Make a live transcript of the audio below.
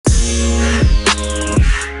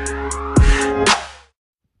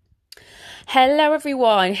Hello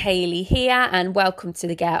everyone, Hayley here and welcome to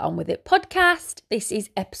the Get On With It podcast. This is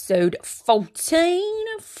episode 14,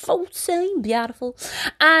 beautiful.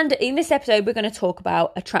 And in this episode, we're going to talk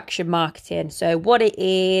about attraction marketing. So what it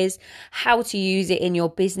is, how to use it in your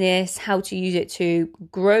business, how to use it to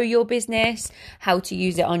grow your business, how to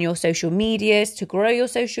use it on your social medias, to grow your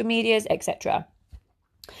social medias, etc.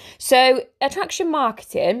 So attraction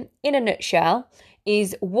marketing, in a nutshell,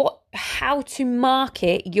 is how to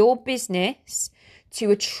market your business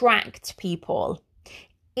to attract people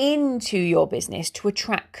into your business, to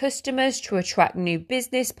attract customers, to attract new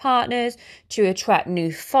business partners, to attract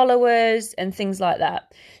new followers and things like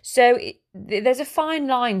that. So there's a fine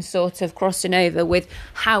line sort of crossing over with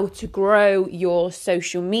how to grow your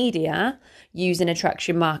social media using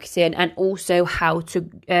attraction marketing, and also how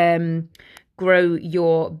to grow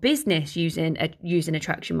your business using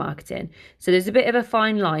attraction marketing. So there's a bit of a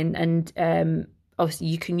fine line, and obviously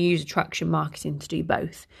you can use attraction marketing to do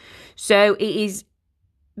both. So it is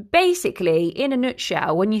basically, in a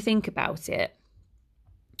nutshell, when you think about it,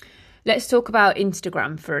 let's talk about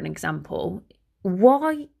Instagram for an example.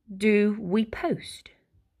 Why do we post?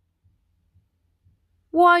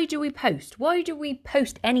 Why do we post? Why do we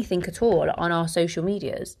post anything at all on our social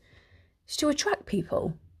medias? It's to attract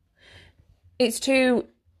people. It's to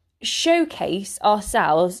showcase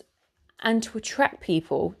ourselves and to attract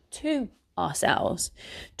people to ourselves,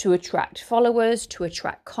 to attract followers, to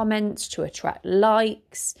attract comments, to attract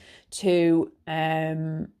likes, to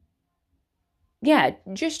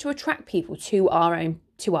just to attract people to our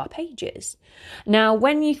pages. Now,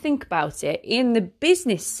 when you think about it, in the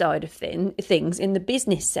business side of things, in the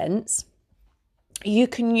business sense, you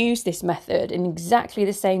can use this method in exactly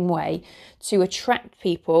the same way to attract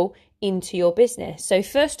people into your business. So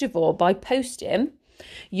first of all, by posting,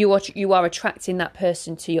 you are attracting that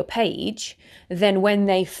person to your page. Then when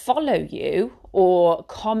they follow you or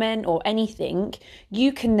comment or anything,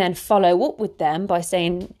 you can then follow up with them by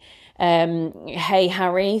saying, hey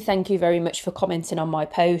Harry, thank you very much for commenting on my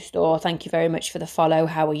post, or thank you very much for the follow,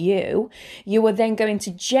 how are you? You are then going to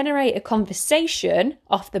generate a conversation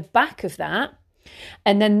off the back of that,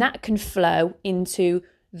 and then that can flow into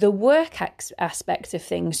the work aspect of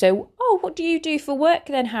things. So, what do you do for work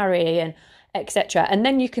then, Harry? And etc. And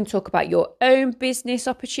then you can talk about your own business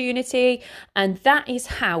opportunity, and that is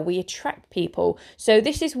how we attract people. So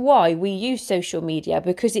this is why we use social media,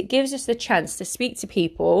 because it gives us the chance to speak to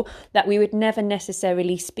people that we would never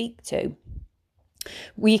necessarily speak to.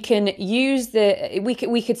 We can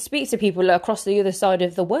we could speak to people across the other side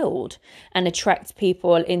of the world and attract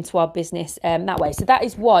people into our business that way. So that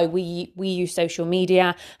is why we use social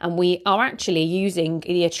media, and we are actually using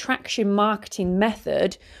the attraction marketing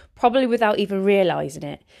method probably without even realizing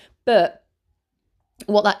it. But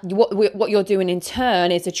what you're doing in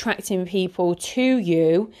turn is attracting people to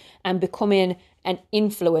you and becoming an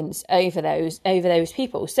influence over those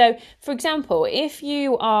people. So, for example, if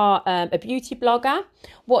you are a beauty blogger,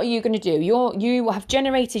 what are you going to do? You have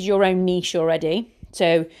generated your own niche already.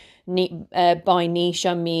 So, by niche,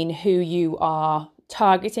 I mean who you are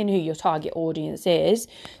targeting, who your target audience is.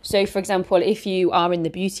 So, for example, if you are in the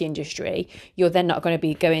beauty industry, you're then not going to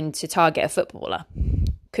be going to target a footballer,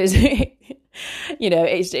 because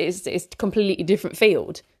it's a completely different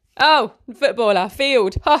field. Oh, footballer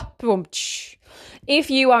field. Ha, boom. If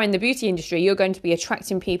you are in the beauty industry, you're going to be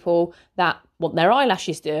attracting people that want their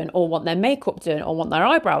eyelashes done, or want their makeup done, or want their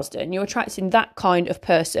eyebrows done. You're attracting that kind of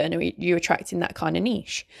person, or you're attracting that kind of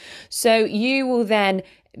niche. So you will then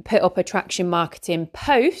put up attraction marketing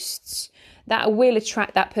posts that will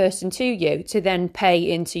attract that person to you, to then pay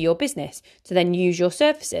into your business, to then use your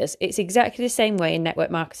services. It's exactly the same way in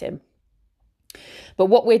network marketing. But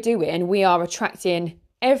what we're doing, we are attracting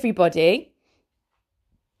everybody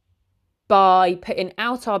by putting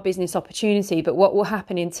out our business opportunity. But what will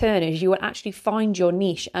happen in turn is you will actually find your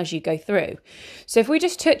niche as you go through. So if we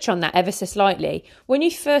just touch on that ever so slightly, when you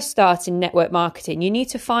first start in network marketing, you need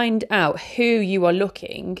to find out who you are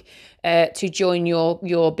looking to join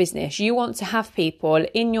your business. You want to have people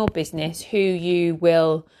in your business who you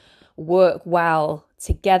will work well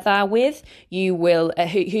together with, you will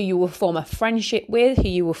who you will form a friendship with, who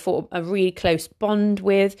you will form a really close bond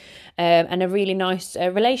with, and a really nice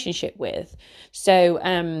relationship with. So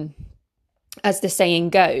as the saying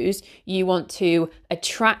goes, you want to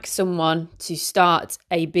attract someone to start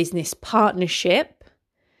a business partnership,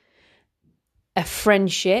 a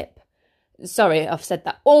friendship. Sorry, I've said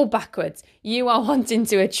that all backwards. You are wanting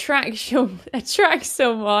to attract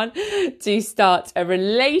someone to start a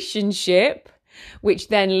relationship, which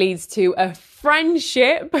then leads to a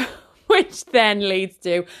friendship, which then leads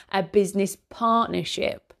to a business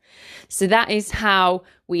partnership. So that is how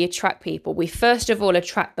we attract people. We first of all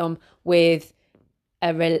attract them with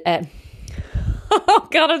oh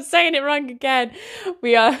God, I'm saying it wrong again.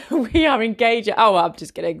 We are engaged. Oh, I'm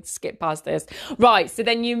just going to skip past this. Right. So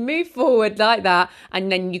then you move forward like that,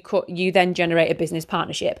 and then you then generate a business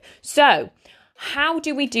partnership. So how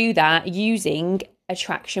do we do that using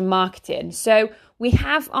attraction marketing? So we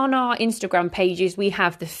have on our Instagram pages, we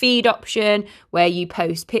have the feed option where you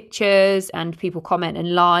post pictures and people comment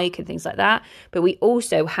and like and things like that. But we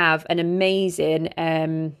also have an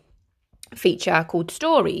amazing feature called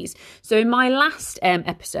stories. So in my last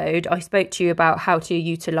episode, I spoke to you about how to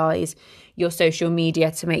utilize your social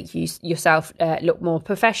media to make yourself look more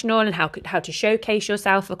professional, and how to showcase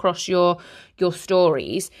yourself across your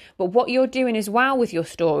stories. But what you're doing as well with your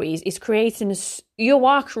stories is creating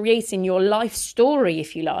your life story,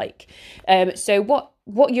 if you like. So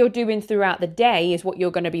what you're doing throughout the day is what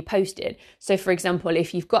you're going to be posting. So for example,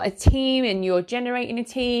 if you've got a team and you're generating a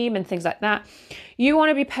team and things like that, you want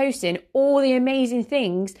to be posting all the amazing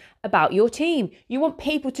things about your team. You want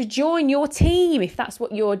people to join your team if that's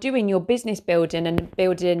what you're doing, your business building and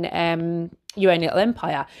building your own little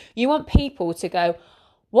empire. You want people to go,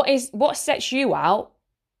 what sets you out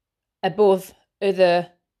above other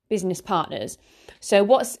business partners? So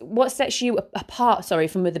what sets you apart,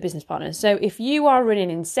 from other business partners? So if you are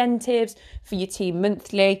running incentives for your team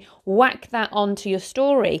monthly, whack that onto your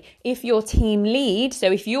story. If your team lead,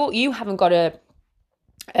 so if you haven't got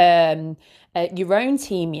your own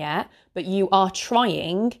team yet, but you are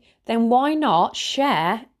trying, then why not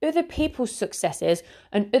share other people's successes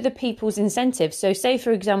and other people's incentives? So say,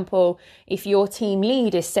 for example, if your team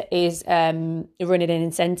lead is running an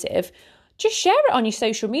incentive, just share it on your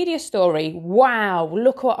social media story. Wow,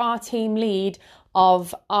 look what our team lead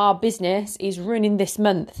of our business is running this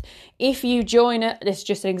month. If you join it, this is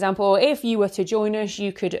just an example, if you were to join us,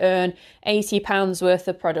 you could earn £80 worth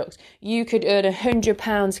of products. You could earn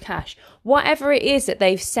 £100 cash. Whatever it is that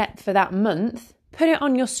they've set for that month, put it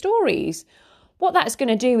on your stories. What that's going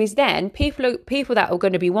to do is then people that are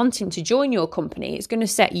going to be wanting to join your company, it's going to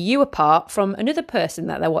set you apart from another person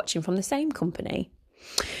that they're watching from the same company.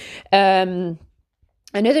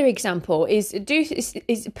 Another example is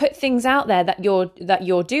put things out there that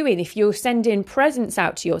you're doing. If you're sending presents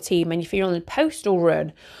out to your team, and if you're on a postal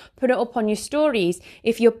run, put it up on your stories.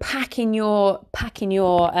 If you're packing your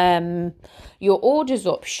orders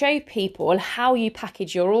up, show people how you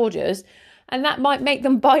package your orders, and that might make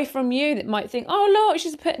them buy from you. That might think, oh look,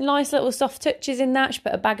 she's put nice little soft touches in that. She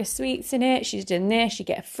put a bag of sweets in it. She's done this. You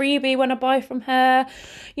get a freebie when I buy from her.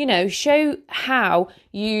 Show how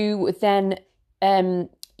you then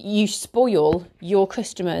you spoil your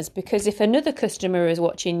customers, because if another customer is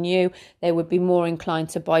watching you, they would be more inclined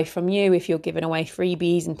to buy from you if you're giving away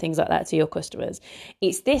freebies and things like that to your customers.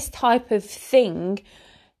 It's this type of thing.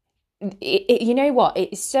 You know what?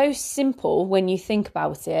 It's so simple when you think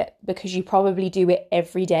about it, because you probably do it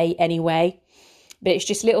every day anyway. But it's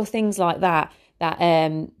just little things like that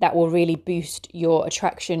will really boost your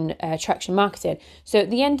attraction marketing. So at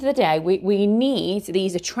the end of the day, we need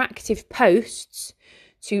these attractive posts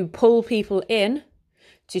to pull people in,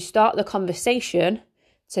 to start the conversation,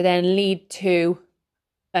 to then lead to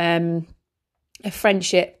a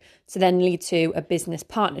friendship, to then lead to a business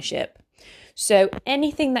partnership. So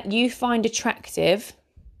anything that you find attractive,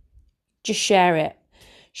 just share it.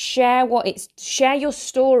 Share your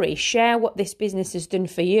story. Share what this business has done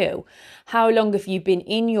for you. How long have you been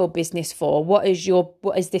in your business for? What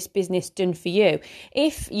has this business done for you?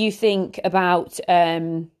 If you think about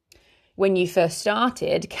when you first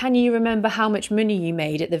started, can you remember how much money you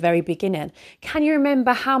made at the very beginning? Can you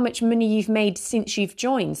remember how much money you've made since you've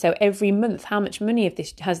joined? So every month, how much money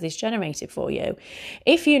has this generated for you?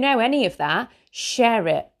 If you know any of that, share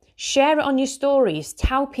it. Share it on your stories.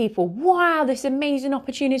 Tell people, wow, this amazing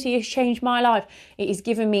opportunity has changed my life. It has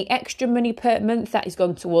given me extra money per month that has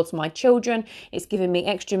gone towards my children. It's given me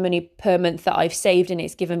extra money per month that I've saved, and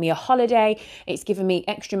it's given me a holiday. It's given me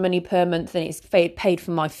extra money per month, and it's paid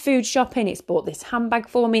for my food shopping. It's bought this handbag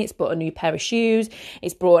for me. It's bought a new pair of shoes.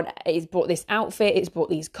 It's brought this outfit. It's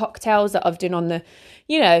brought these cocktails that I've done on the,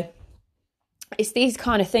 it's these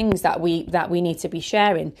kind of things that we need to be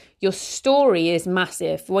sharing. Your story is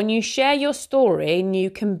massive. When you share your story, and you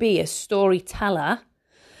can be a storyteller,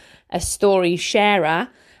 a story sharer,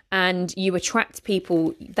 and you attract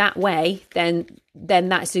people that way, then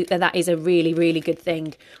that is a really, really good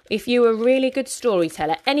thing. If you're a really good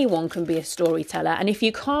storyteller, anyone can be a storyteller. And if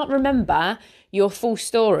you can't remember your full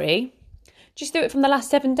story, Just do it from the last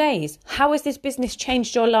 7 days. How has this business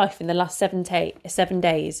changed your life in the last 7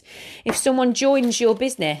 days? If someone joins your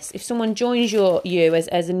business, if someone joins you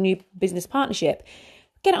as a new business partnership,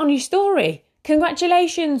 get it on your story.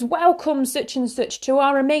 Congratulations, welcome such and such to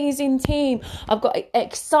our amazing team. I've got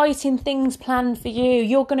exciting things planned for you.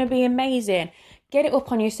 You're going to be amazing. Get it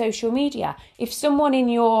up on your social media. If someone in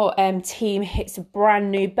your team hits a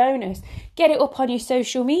brand new bonus, get it up on your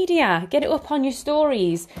social media. Get it up on your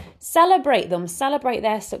stories. Celebrate them. Celebrate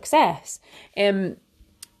their success. If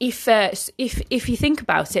you think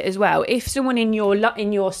about it as well, if someone in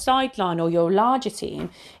your sideline or your larger team,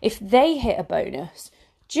 if they hit a bonus,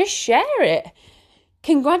 just share it.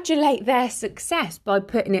 Congratulate their success by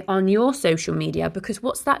putting it on your social media, because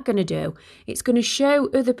what's that going to do? It's going to show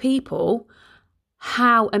other people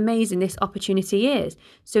how amazing this opportunity is.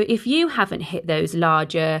 So if you haven't hit those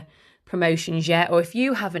larger promotions yet, or if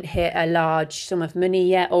you haven't hit a large sum of money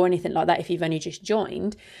yet or anything like that, if you've only just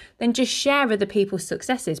joined, then just share other people's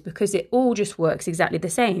successes, because it all just works exactly the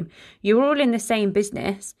same. You're all in the same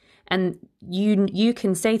business, and you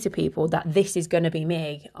can say to people that this is going to be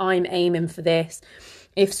me. I'm aiming for this.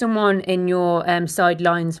 If someone in your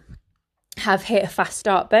sidelines have hit a fast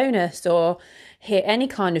start bonus or hit any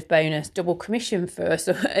kind of bonus, double commission first,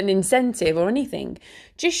 or an incentive or anything,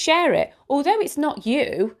 just share it. Although it's not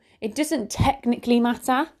you, it doesn't technically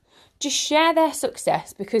matter. Just share their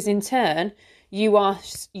success, because in turn you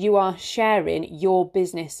are sharing your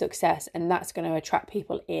business success, and that's going to attract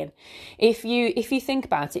people in. If you think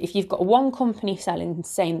about it, if you've got one company selling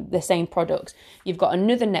the same products, you've got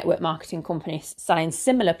another network marketing company selling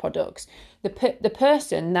similar products, the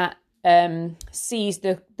person that sees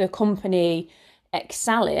the company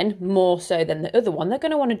excelling more so than the other one, they're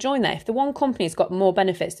going to want to join that. If the one company's got more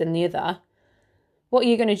benefits than the other, what are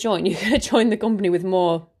you going to join? You're going to join the company with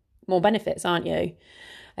more benefits, aren't you?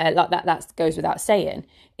 Like that goes without saying.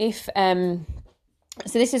 So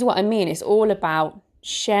this is what I mean. It's all about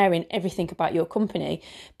sharing everything about your company.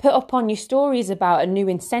 Put up on your stories about a new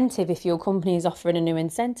incentive if your company is offering a new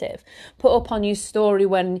incentive. Put up on your story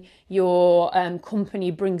when your company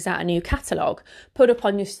brings out a new catalogue. Put up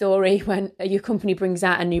on your story when your company brings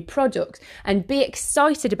out a new product, and be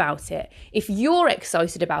excited about it. If you're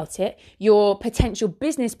excited about it, your potential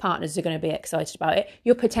business partners are going to be excited about it.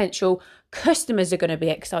 Your potential customers are going to be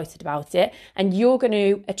excited about it, and you're going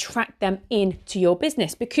to attract them into your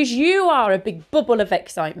business, because you are a big bubble of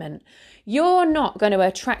excitement. You're not going to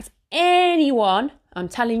attract anyone. I'm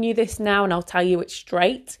telling you this now, and I'll tell you it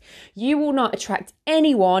straight. You will not attract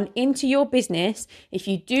anyone into your business if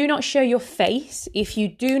you do not show your face, if you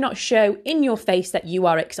do not show in your face that you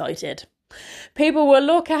are excited. People will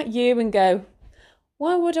look at you and go,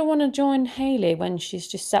 why would I want to join Hayley when she's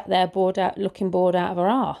just sat there looking bored out of her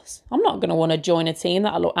arse? I'm not going to want to join a team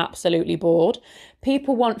that'll look absolutely bored.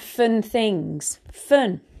 People want fun things.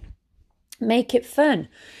 Fun. Make it fun.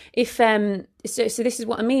 So this is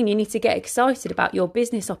what I mean. You need to get excited about your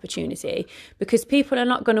business opportunity, because people are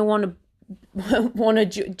not going to want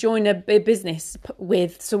to join a business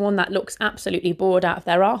with someone that looks absolutely bored out of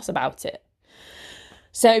their arse about it.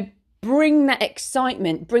 So bring that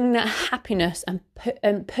excitement, bring that happiness, and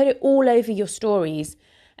put it all over your stories.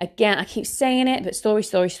 Again, I keep saying it, but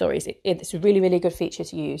stories. It's a really, really good feature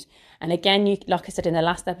to use. And again, like I said in the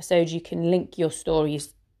last episode, you can link your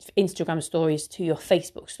stories, Instagram stories, to your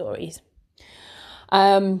Facebook stories.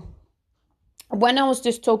 When I was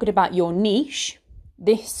just talking about your niche,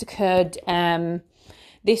 this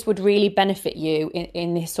would really benefit you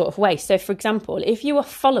in this sort of way. So, for example, if you are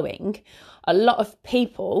following a lot of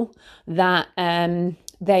people that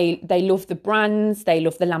they love the brands, they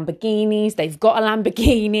love the Lamborghinis, they've got a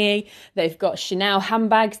Lamborghini, they've got Chanel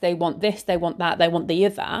handbags, they want this, they want that, they want the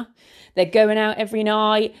other. They're going out every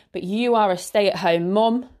night, but you are a stay-at-home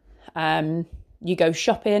mum. You go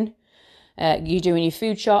shopping, you're doing your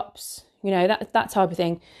food shops, that type of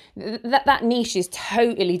thing. That niche is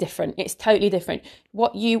totally different. It's totally different.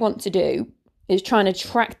 What you want to do is try and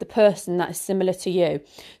attract the person that is similar to you.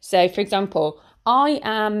 So, for example, I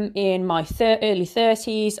am in my early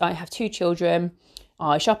 30s. I have 2 children.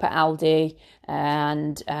 I shop at Aldi,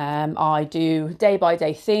 and I do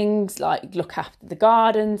day-by-day things like look after the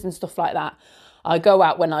gardens and stuff like that. I go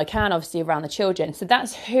out when I can, obviously around the children. So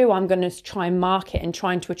that's who I'm going to try and market and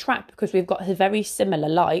trying to attract, because we've got very similar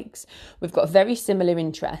likes. We've got very similar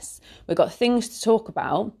interests. We've got things to talk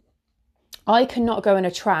about. I cannot go and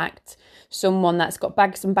attract someone that's got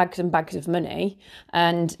bags and bags and bags of money,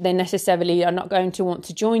 and they necessarily are not going to want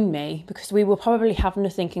to join me, because we will probably have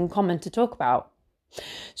nothing in common to talk about.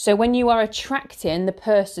 So when you are attracting the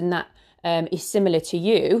person that is similar to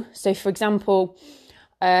you, so for example,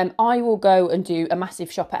 I will go and do a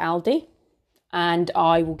massive shop at Aldi, and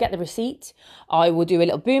I will get the receipt. I will do a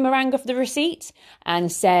little boomerang of the receipt and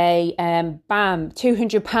say, bam,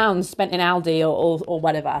 £200 spent in Aldi or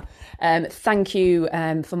whatever. Thank you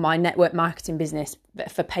for my network marketing business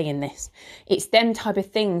for paying this. It's them type of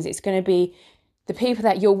things. It's going to be the people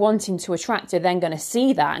that you're wanting to attract are then going to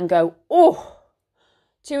see that and go, oh,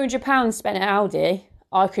 £200 spent at Aldi.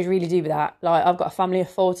 I could really do with that. Like, I've got a family of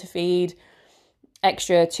 4 to feed.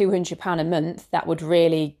 Extra £200 a month, that would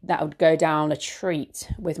go down a treat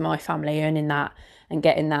with my family earning that and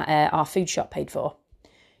getting that our food shop paid for,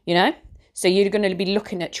 you know. So you're going to be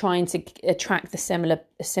looking at trying to attract the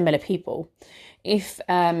similar people.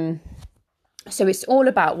 So it's all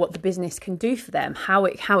about what the business can do for them, how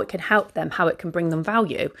it can help them, how it can bring them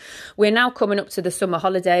value. We're now coming up to the summer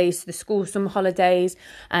holidays, the school summer holidays,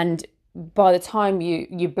 and by the time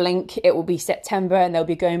you blink, it will be September and they'll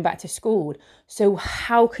be going back to school. So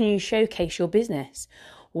how can you showcase your business?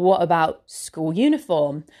 What about school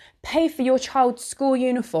uniform? Pay for your child's school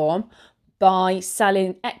uniform by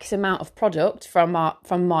selling X amount of product from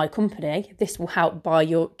my company. This will help buy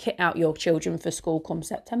your kit out your children for school come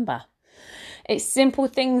September. It's simple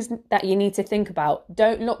things that you need to think about.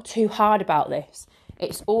 Don't look too hard about this.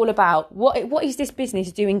 It's all about what is this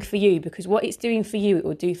business doing for you? Because what it's doing for you, it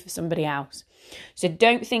will do for somebody else. So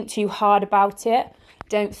don't think too hard about it.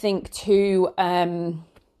 Don't think too, oh,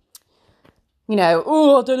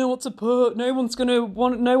 I don't know what to put. No one's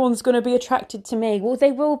gonna be attracted to me. Well,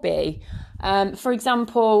 they will be. For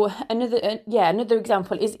example, another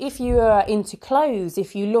example is if you are into clothes,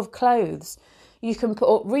 if you love clothes, you can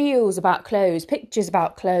put up reels about clothes, pictures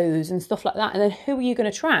about clothes and stuff like that. And then who are you going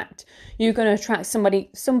to attract? You're going to attract somebody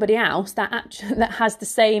else that has the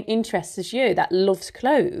same interests as you, that loves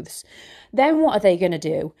clothes. Then what are they going to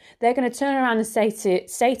do? They're going to turn around and say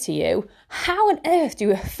to you, how on earth do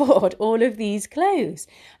you afford all of these clothes?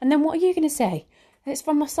 And then what are you going to say? It's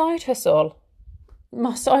from my side hustle.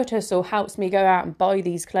 My side hustle helps me go out and buy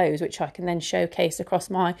these clothes, which I can then showcase across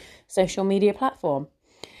my social media platform.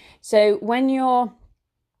 So when you're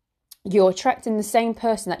attracting the same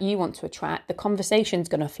person that you want to attract, the conversation's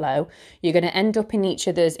going to flow. You're going to end up in each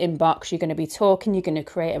other's inbox. You're going to be talking. You're going to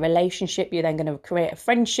create a relationship. You're then going to create a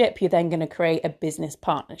friendship. You're then going to create a business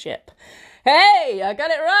partnership. Hey, I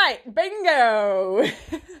got it right. Bingo.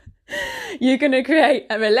 You're going to create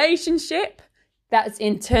a relationship. That's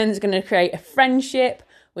in turn is going to create a friendship,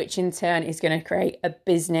 which in turn is going to create a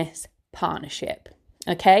business partnership.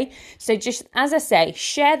 Okay, so just as I say,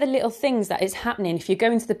 share the little things that is happening. If you're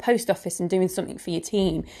going to the post office and doing something for your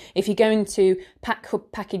team, if you're going to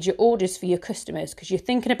package your orders for your customers, because you're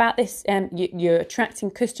thinking about this, you're attracting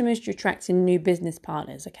customers, you're attracting new business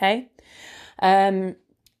partners. Okay,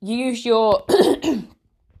 use your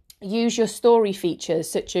story features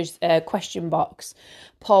such as question box,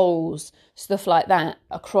 polls, stuff like that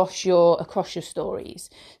across your stories.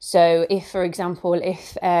 So if, for example,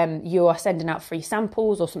 if you are sending out free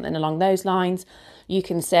samples or something along those lines, you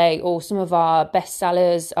can say, oh, some of our best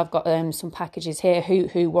sellers, I've got some packages here,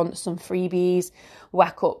 who wants some freebies,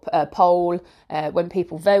 whack up a poll. When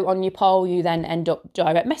people vote on your poll, you then end up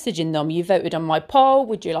direct messaging them. You voted on my poll.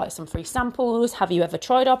 Would you like some free samples? Have you ever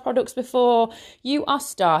tried our products before? You are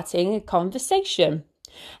starting a conversation.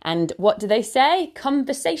 And what do they say?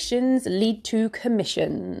 Conversations lead to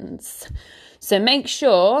commissions. So make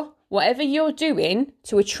sure whatever you're doing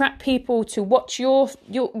to attract people to watch your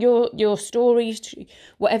stories,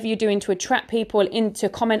 whatever you're doing to attract people in to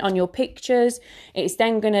comment on your pictures, it's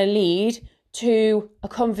then going to lead to a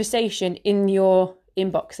conversation in your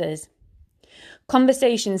inboxes.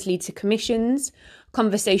 Conversations lead to commissions.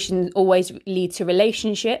 Conversations always lead to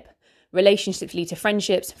relationship. Relationships lead to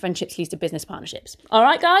friendships. Friendships lead to business partnerships. All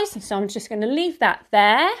right, guys. So I'm just going to leave that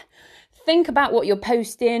there. Think about what you're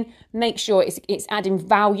posting. Make sure it's adding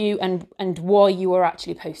value and why you are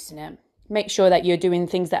actually posting it. Make sure that you're doing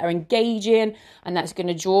things that are engaging and that's going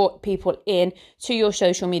to draw people in to your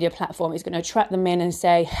social media platform. It's going to attract them in and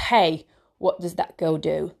say, hey, what does that girl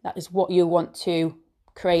do? That is what you want to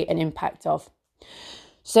create an impact of.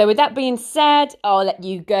 So with that being said, I'll let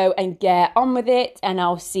you go and get on with it, and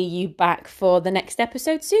I'll see you back for the next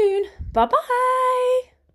episode soon. Bye-bye.